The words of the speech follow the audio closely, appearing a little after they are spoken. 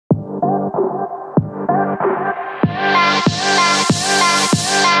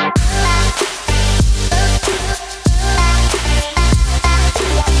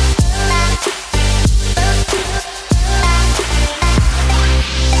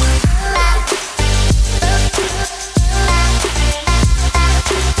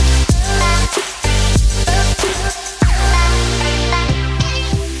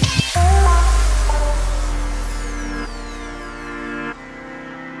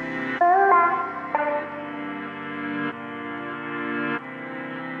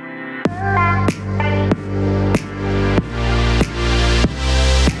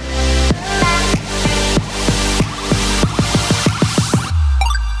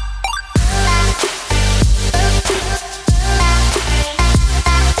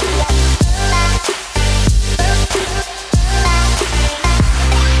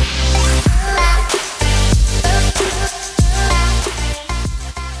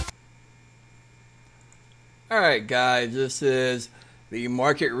Alright guys, this is the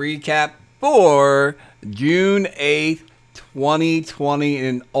market recap for June 8th, 2020,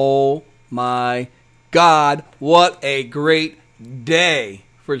 and oh my god, what a great day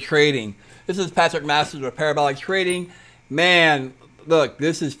for trading. This is Patrick Masters with Parabolic Trading. Man, look,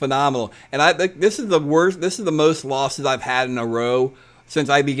 this is phenomenal. And I think this is the worst, this is the most losses I've had in a row since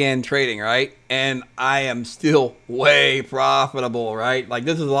I began trading, right? And I am still way profitable, right? Like,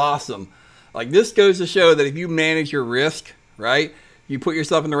 this is awesome. Like, this goes to show that if you manage your risk, right, you put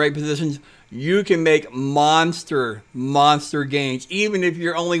yourself in the right positions, you can make monster gains, even if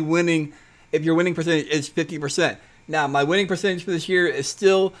you're only winning, if your winning percentage is 50%. Now, my winning percentage for this year is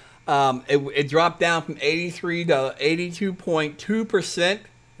still, it dropped down from 83 to 82.2%,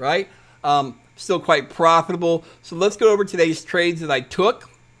 right? Still quite profitable. So let's go over today's trades that I took.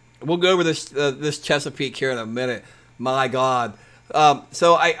 We'll go over this Chesapeake here in a minute. My God.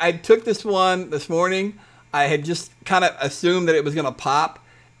 So I took this one this morning. I had just kind of assumed that it was going to pop,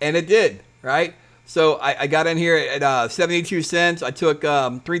 and it did, right? So I got in here at 72 cents. I took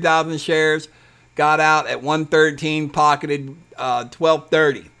 3,000 shares, got out at 113, pocketed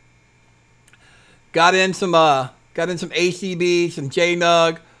 1230. Got in some ACB, some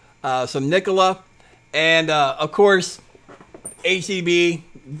JNUG, some NKLA, and of course ACB.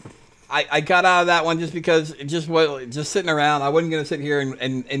 I got out of that one just because it just was just sitting around. I wasn't going to sit here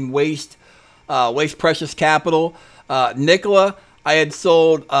and waste precious capital. NKLA, I had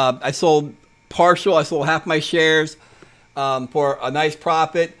sold. I sold partial. I sold half my shares for a nice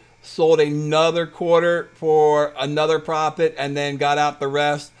profit. Sold another quarter for another profit, and then got out the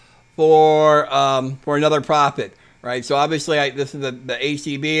rest for another profit. Right. So obviously, this is the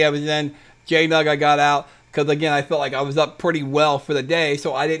ACB I was in. JNUG I got out. Because, again, I felt like I was up pretty well for the day,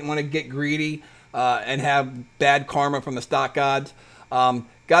 so I didn't want to get greedy and have bad karma from the stock gods.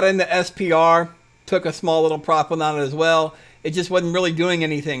 Got into SPR, took a small little profit on it as well. It just wasn't really doing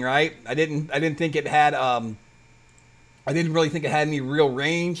anything, right? I didn't think it had I didn't really think it had any real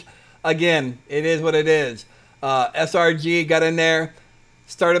range. Again, it is what it is. SRG got in there,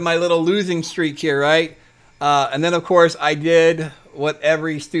 started my little losing streak here, right? And then, of course, I did what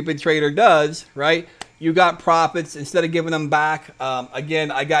every stupid trader does, right? You got profits. Instead of giving them back, again,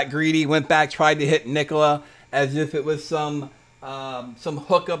 I got greedy, went back, tried to hit NKLA as if it was some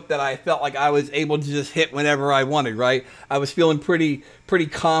hookup that I felt like I was able to just hit whenever I wanted, right? I was feeling pretty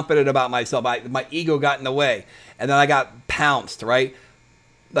confident about myself. My ego got in the way, and then I got pounced, right?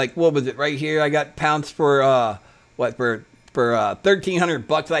 Like, what was it right here? I got pounced for what, for 1,300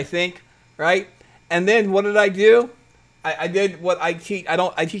 bucks, I think, right? And then what did I do? I did what I teach.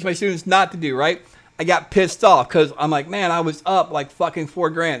 I teach my students not to do, right? I got pissed off because I'm like, man, I was up like fucking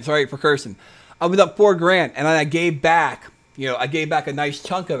 $4,000. Sorry for cursing. I was up $4,000, and then I gave back, I gave back a nice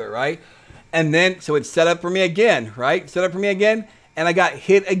chunk of it, right? And then, so it's set up for me again, right? Set up for me again, and I got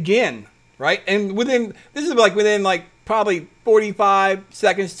hit again, right? And within probably 45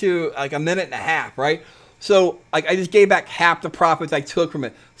 seconds to like a minute and a half, right? So like I just gave back half the profits I took from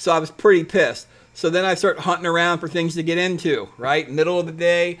it. So I was pretty pissed. So then I start hunting around for things to get into, right? Middle of the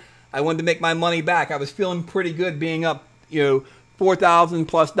day, I wanted to make my money back. I was feeling pretty good being up, $4,000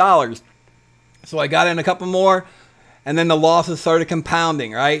 plus. So I got in a couple more, and then the losses started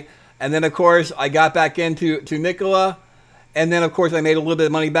compounding, right? And then, of course, I got back into NKLA, and then, of course, I made a little bit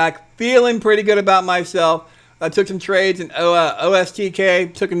of money back, feeling pretty good about myself. I took some trades in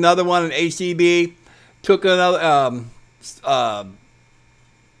OSTK, took another one in ACB, took another,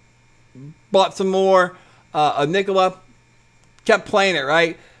 bought some more NKLA, kept playing it,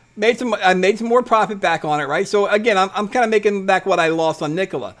 right? I made some more profit back on it, right? So again, I'm kind of making back what I lost on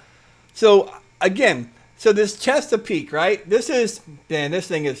NKLA. So again, so this Chesapeake, right? This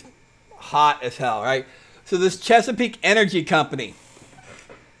thing is hot as hell, right? So this Chesapeake Energy Company,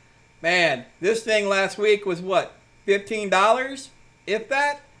 man, this thing last week was what, $15, if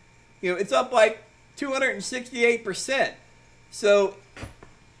that? You know, it's up like 268%. So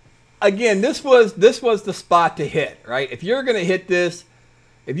again, this was the spot to hit, right? If you're gonna hit this,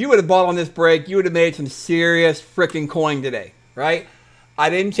 if you would have bought on this break, you would have made some serious freaking coin today, right? I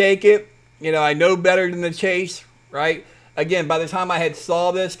didn't take it. You know, I know better than the chase, right? Again, by the time I had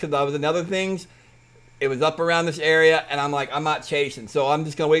saw this, because I was in other things, it was up around this area, and I'm like, I'm not chasing. So I'm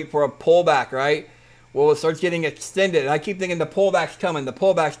just going to wait for a pullback, right? Well, it starts getting extended, and I keep thinking the pullback's coming, the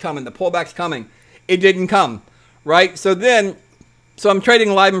pullback's coming, the pullback's coming. It didn't come, right? So I'm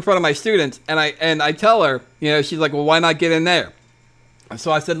trading live in front of my students, and I tell her, you know, she's like, well, why not get in there?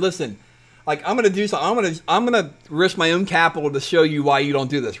 So I said, listen, like, I'm going to do something. I'm going to risk my own capital to show you why you don't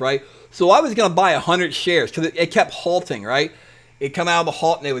do this, right? So I was going to buy 100 shares because it kept halting, right? It'd come out of the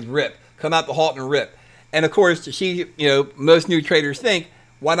halt and it would rip, come out the halt and rip. And of course, you know, most new traders think,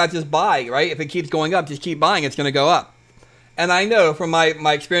 why not just buy, right? If it keeps going up, just keep buying, it's going to go up. And I know from my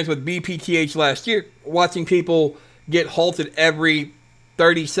experience with BPTH last year, watching people get halted every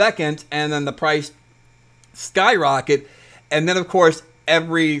 30 seconds and then the price skyrocket. And then, of course,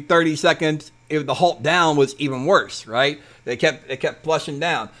 every 30 seconds, the halt down was even worse, right? It kept flushing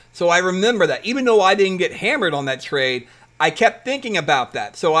down. So I remember that. Even though I didn't get hammered on that trade, I kept thinking about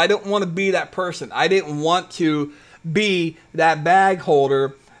that. So I don't want to be that person. I didn't want to be that bag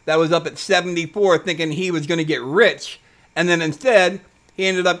holder that was up at 74 thinking he was going to get rich. And then instead, he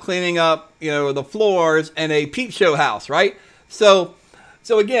ended up cleaning up, you know, the floors in a peep show house, right? So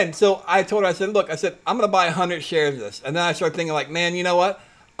I told her, I said, look, I said, I'm going to buy 100 shares of this. And then I started thinking like, man, you know what?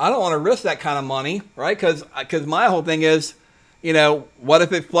 I don't want to risk that kind of money, right? Because my whole thing is, you know, what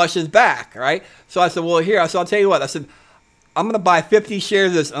if it flushes back, right? So I said, well, here, I'll tell you what. I said, I'm going to buy 50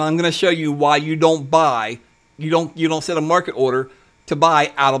 shares of this, and I'm going to show you why you don't buy, you don't set a market order to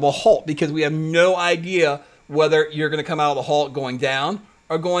buy out of a halt, because we have no idea whether you're going to come out of the halt going down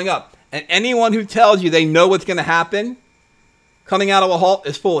or going up. And anyone who tells you they know what's going to happen coming out of a halt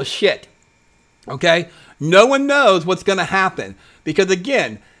is full of shit, okay? No one knows what's going to happen because,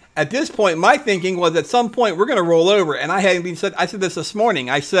 again, at this point, my thinking was at some point we're going to roll over. And I said this morning.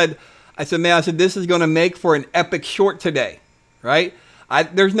 I said, this is going to make for an epic short today, right?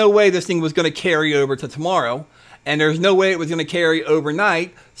 There's no way this thing was going to carry over to tomorrow. And there's no way it was going to carry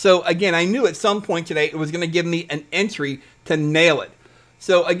overnight. So again, I knew at some point today it was going to give me an entry to nail it.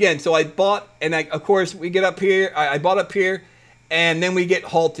 So again, so I bought, and of course we get up here, I bought up here, and then we get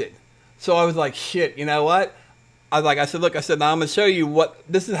halted. So I was like, shit, you know what? I said, look, now I'm going to show you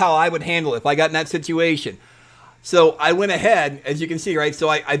this is how I would handle it if I got in that situation. So I went ahead, as you can see, right? So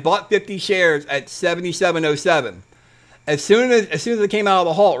I bought 50 shares at 77.07. As soon as it came out of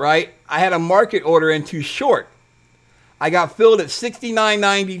the halt, right, I had a market order into short. I got filled at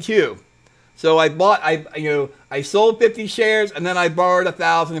 69.92. So I sold 50 shares and then I borrowed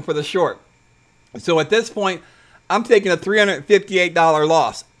 1,000 for the short. So at this point, I'm taking a $358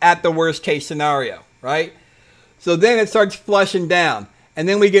 loss at the worst case scenario, right? So then it starts flushing down, and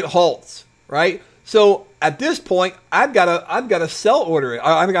then we get halts, right? So at this point, I've got a sell order,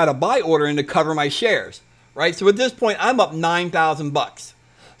 I've got a buy order in to cover my shares, right? So at this point, I'm up $9,000.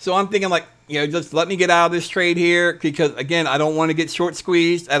 So I'm thinking like, you know, just let me get out of this trade here because again, I don't want to get short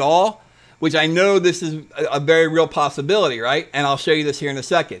squeezed at all, which I know this is a very real possibility, right? And I'll show you this here in a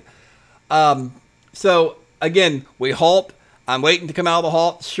second. So again, we halt. I'm waiting to come out of the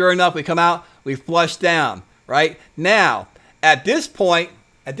halt. Sure enough, we come out, we flush down. Right now, at this point,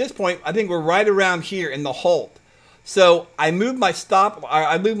 I think we're right around here in the halt. So I moved my stop.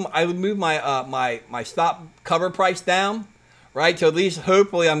 I moved my my stop cover price down, right? So at least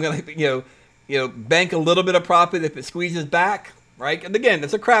hopefully I'm gonna bank a little bit of profit if it squeezes back, right? And again,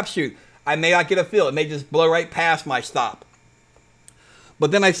 it's a crapshoot. I may not get a fill. It may just blow right past my stop.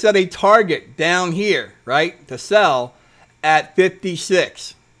 But then I set a target down here, right, to sell at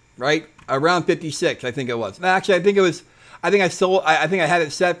 56, right? Around 56, I think it was. Actually, I think I had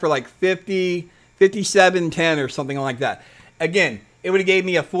it set for like 50, 57.10 or something like that. Again, it would have gave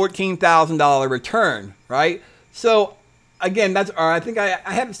me a $14,000 return, right? So again, I think I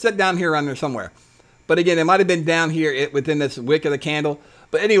have it set down here under somewhere. But again, it might have been down here within this wick of the candle.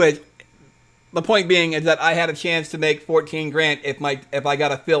 But anyways, the point being is that I had a chance to make 14 grand if I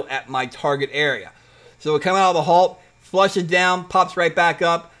got a fill at my target area. So it come out of the halt, flushes down, pops right back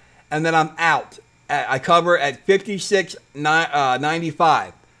up. And then I'm out. I cover at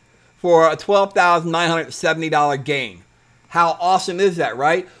 $56.95 for a $12,970 gain. How awesome is that,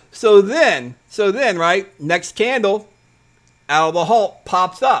 right? So then, right, next candle out of the halt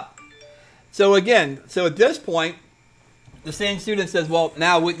pops up. So again, so at this point, the same student says, well,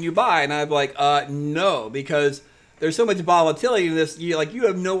 now wouldn't you buy? And I'm like, no, because there's so much volatility in this. You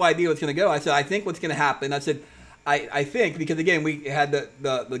have no idea what's going to go. I said, I think what's going to happen. I said, I think, because again, we had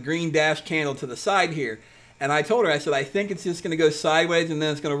the green dash candle to the side here. And I told her, I said, I think it's just going to go sideways and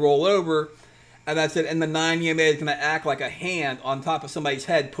then it's going to roll over. And I said, and the 9 EMA is going to act like a hand on top of somebody's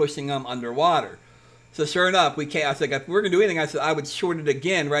head, pushing them underwater. So sure enough, we can't. I said, if we're going to do anything, I said, I would short it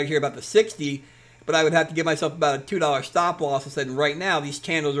again right here about the 60, but I would have to give myself about a $2 stop loss. I said, and right now, these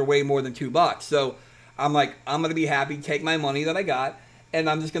candles are way more than $2. So I'm like, I'm going to be happy, take my money that I got, and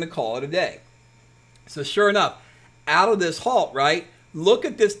I'm just going to call it a day. So sure enough, out of this halt, right, look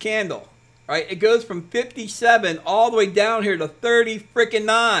at this candle, right? It goes from 57 all the way down here to 30 freaking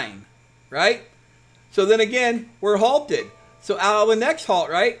 9, right? So then again, we're halted. So out of the next halt,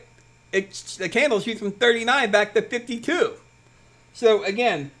 right, the candle shoots from 39 back to 52. So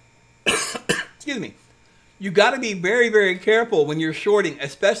again, excuse me, you got to be very, very careful when you're shorting,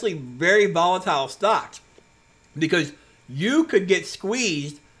 especially very volatile stocks, because you could get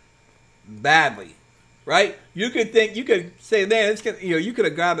squeezed badly, right? You could say, man, it's gonna, you could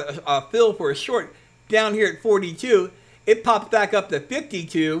have grabbed a fill for a short down here at 42. It pops back up to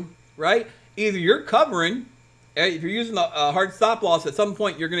 52, right? Either you're covering. If you're using a hard stop loss, at some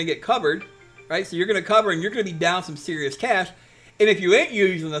point you're going to get covered, right? So you're going to cover and you're going to be down some serious cash. And if you ain't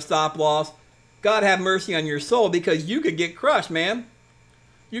using a stop loss, God have mercy on your soul, because you could get crushed, man.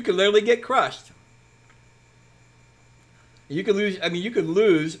 You could literally get crushed. You could lose. I mean, you could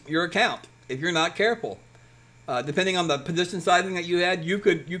lose your account if you're not careful. Depending on the position sizing that you had, you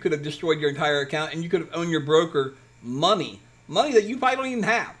could have destroyed your entire account, and you could have owned your broker money that you probably don't even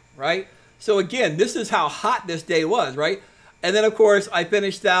have, right? So again, this is how hot this day was, right? And then of course I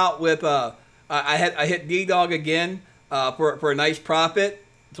finished out with I hit D-Dog again for a nice profit.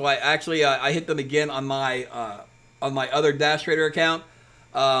 So I hit them again on my other Dash Trader account.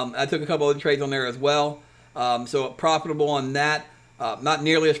 I took a couple of trades on there as well. So profitable on that, not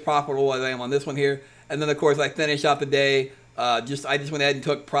nearly as profitable as I am on this one here. And then of course I finished out the day. I just went ahead and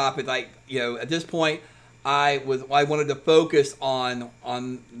took profits. At this point I wanted to focus on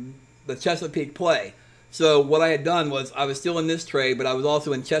the Chesapeake play. So what I had done was I was still in this trade, but I was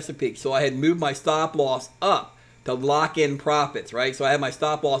also in Chesapeake. So I had moved my stop loss up to lock in profits, right? So I had my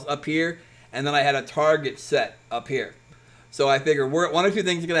stop loss up here, and then I had a target set up here. So I figured one or two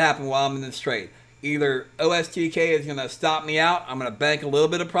things are going to happen while I'm in this trade. Either OSTK is going to stop me out, I'm going to bank a little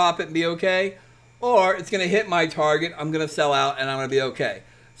bit of profit and be okay, or it's going to hit my target, I'm going to sell out, and I'm going to be okay.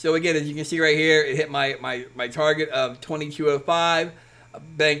 So again, as you can see right here, it hit my target of 2205,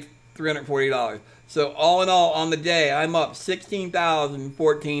 banked $340. So all in all, on the day, I'm up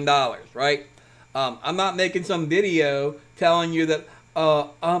 $16,014, right? I'm not making some video telling you that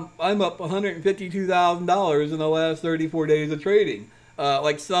I'm up $152,000 in the last 34 days of trading,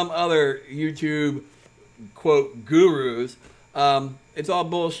 like some other YouTube quote gurus. It's all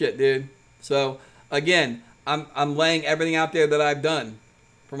bullshit, dude. So again, I'm laying everything out there that I've done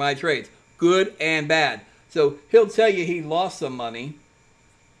for my trades, good and bad. So he'll tell you he lost some money,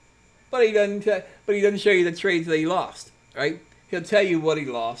 but he doesn't show you the trades that he lost, right? He'll tell you what he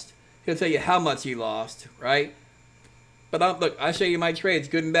lost. He'll tell you how much he lost, right? But look, I show you my trades,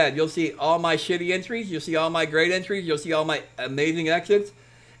 good and bad. You'll see all my shitty entries. You'll see all my great entries. You'll see all my amazing exits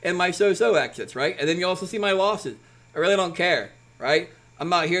and my so-so exits, right? And then you also see my losses. I really don't care, right? I'm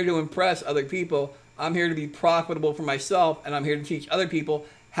not here to impress other people. I'm here to be profitable for myself, and I'm here to teach other people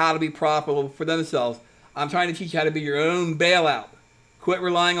how to be profitable for themselves. I'm trying to teach you how to be your own bailout. Quit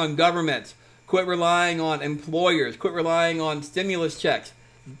relying on governments. Quit relying on employers. Quit relying on stimulus checks.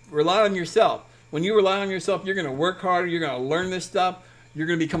 Rely on yourself. When you rely on yourself, you're going to work harder. You're going to learn this stuff. You're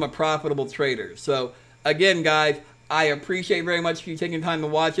going to become a profitable trader. So, again, guys, I appreciate very much you taking time to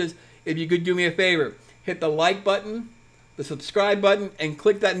watch this. If you could do me a favor, hit the like button, the subscribe button, and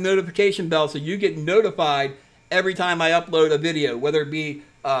click that notification bell so you get notified every time I upload a video, whether it be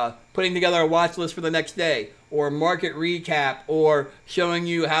putting together a watch list for the next day, or a market recap, or showing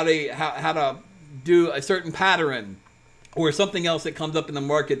you how to do a certain pattern, or something else that comes up in the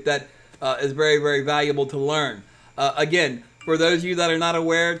market that is very, very valuable to learn. Again, for those of you that are not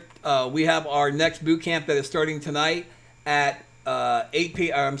aware, we have our next boot camp that is starting tonight at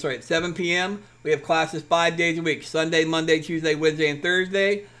 7 p.m. We have classes 5 days a week: Sunday, Monday, Tuesday, Wednesday, and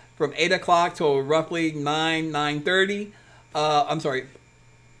Thursday, from 8 o'clock till roughly 9:30. I'm sorry.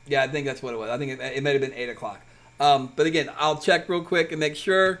 Yeah, I think that's what it was. I think it might have been 8 o'clock. But again, I'll check real quick and make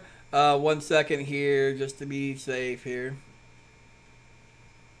sure. 1 second here, just to be safe here.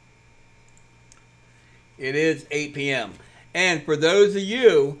 It is 8 p.m. And for those of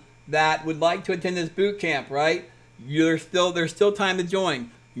you that would like to attend this boot camp, right? There's still time to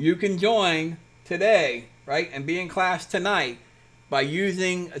join. You can join today, right, and be in class tonight by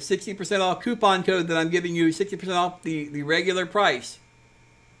using a 60% off coupon code that I'm giving you, 60% off the regular price,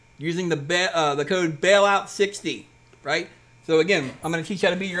 using the code bailout60, right? So again, I'm going to teach you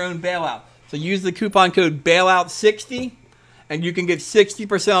how to be your own bailout. So use the coupon code bailout60, and you can get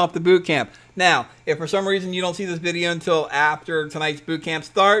 60% off the boot camp. Now, if for some reason you don't see this video until after tonight's boot camp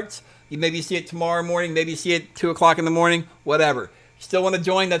starts, you maybe see it tomorrow morning, maybe see it 2 o'clock in the morning, whatever. Still want to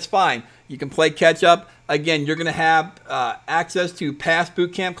join, that's fine. You can play catch up. Again, you're going to have access to past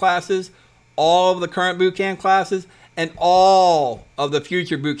boot camp classes, all of the current boot camp classes, and all of the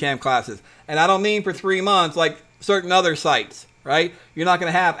future boot camp classes. And I don't mean for 3 months like certain other sites, right? You're not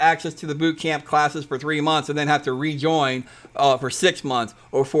going to have access to the boot camp classes for 3 months and then have to rejoin for 6 months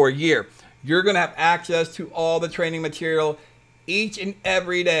or for a year. You're going to have access to all the training material each and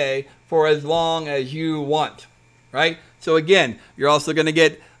every day for as long as you want, right? So again, you're also going to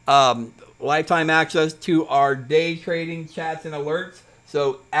get lifetime access to our day trading chats and alerts.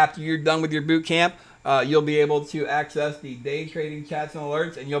 So after you're done with your boot camp, you'll be able to access the day trading chats and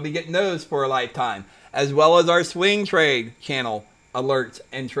alerts, and you'll be getting those for a lifetime, as well as our swing trade channel alerts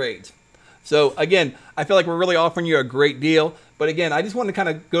and trades. So again, I feel like we're really offering you a great deal. But again, I just want to kind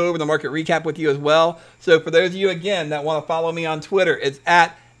of go over the market recap with you as well. So for those of you, again, that want to follow me on Twitter, it's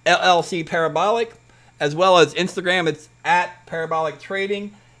at LLC Parabolic, as well as Instagram, it's at Parabolic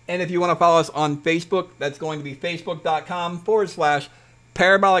Trading. And if you want to follow us on Facebook, that's going to be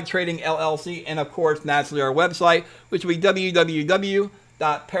facebook.com/Parabolic Trading LLC. And of course, naturally, our website, which will be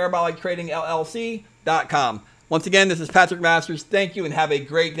www.parabolictradingllc.com. Once again, this is Patrick Masters. Thank you and have a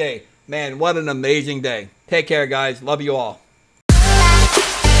great day. Man, what an amazing day. Take care, guys. Love you all.